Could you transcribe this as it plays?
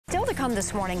to come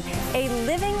this morning, a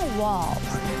living wall.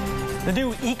 The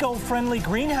new eco-friendly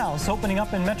greenhouse opening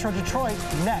up in Metro Detroit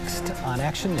next on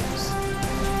Action News.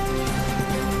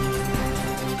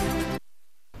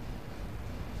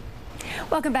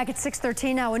 Welcome back at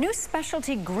 6:13 now. A new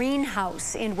specialty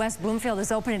greenhouse in West Bloomfield is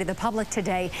opening to the public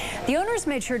today. The owners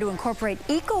made sure to incorporate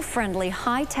eco-friendly,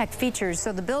 high-tech features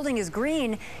so the building is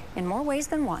green in more ways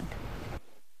than one.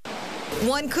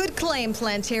 One could claim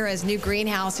Planterra's new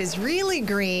greenhouse is really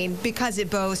green because it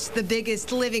boasts the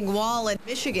biggest living wall in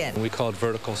Michigan. We call it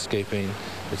vertical scaping.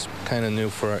 It's kind of new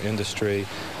for our industry,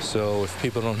 so if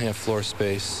people don't have floor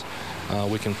space,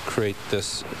 we can create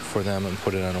this for them and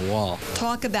put it on a wall.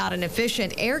 Talk about an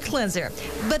efficient air cleanser.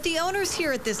 But the owners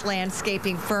here at this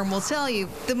landscaping firm will tell you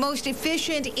the most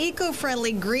efficient,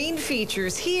 eco-friendly green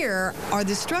features here are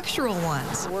the structural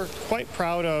ones. We're quite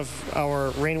proud of our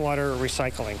rainwater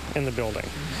recycling in the building.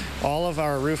 All of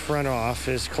our roof runoff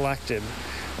is collected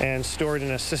and stored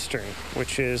in a cistern,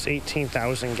 which is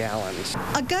 18,000 gallons.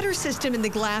 A gutter system in the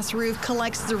glass roof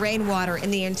collects the rainwater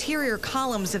in the interior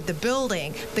columns of the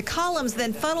building. The columns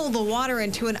then funnel the water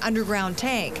into an underground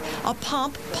tank. A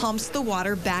pump pumps the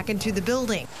water back into the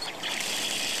building.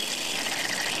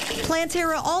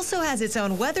 Planterra also has its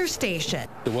own weather station.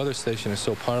 The weather station is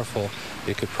so powerful,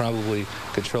 it could probably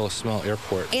control a small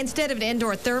airport. Instead of an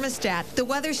indoor thermostat, the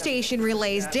weather station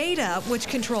relays data, which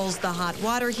controls the hot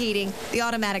water heating, the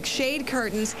automatic shade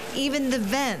curtains, even the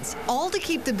vents, all to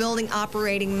keep the building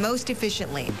operating most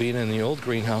efficiently. Being in the old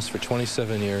greenhouse for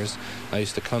 27 years, I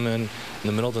used to come in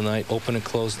the middle of the night, open and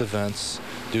close the vents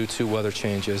due to weather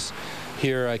changes.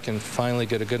 Here I can finally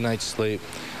get a good night's sleep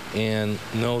and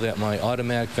know that my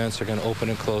automatic vents are going to open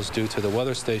and close due to the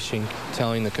weather station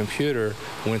telling the computer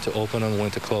when to open and when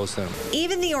to close them.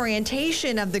 Even the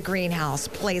orientation of the greenhouse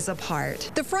plays a part.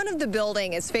 The front of the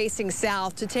building is facing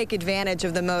south to take advantage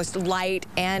of the most light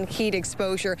and heat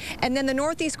exposure. And then the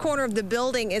northeast corner of the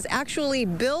building is actually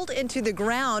built into the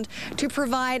ground to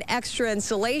provide extra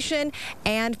insulation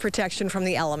and protection from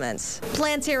the elements.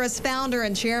 Planterra's founder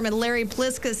and chairman Larry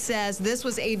Pliska says this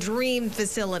was a dream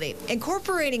facility.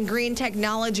 Incorporating green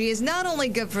technology is not only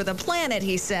good for the planet,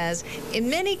 he says, in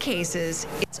many cases,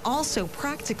 it's also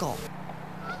practical.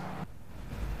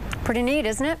 Pretty neat,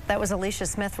 isn't it? That was ALICIA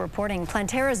Smith reporting.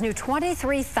 Planterra's new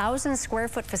 23,000 square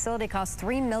foot facility costs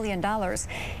 $3 million.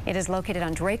 It is located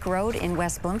on Drake Road in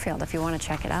West Bloomfield if you want to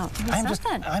check it out.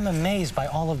 I'm amazed by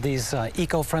all of these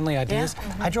eco-friendly ideas.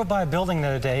 Yeah. I drove by a building the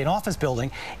other day, an office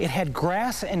building. It had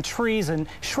grass and trees and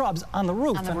shrubs on the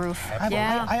roof. On the roof.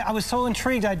 I was so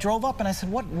intrigued. I drove up and I said,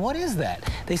 what is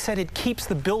that? They said it keeps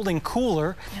the building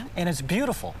cooler and it's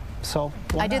beautiful. So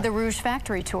I did the Rouge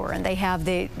factory tour, and they have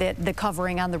the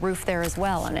covering on the roof there as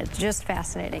well, and it's just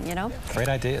fascinating, you know? Great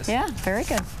ideas. Yeah, very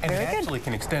good. And very it actually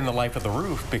can extend the life of the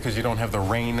roof because you don't have the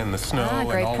rain and the snow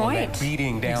and all of that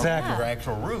beating down your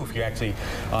actual roof. You actually,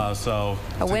 so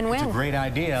a win-win. It's a great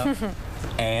idea.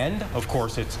 And, of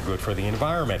course, it's good for the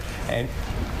environment. And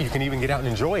you can even get out and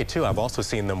enjoy it, too. I've also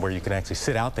seen them where you can actually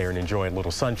sit out there and enjoy a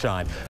little sunshine.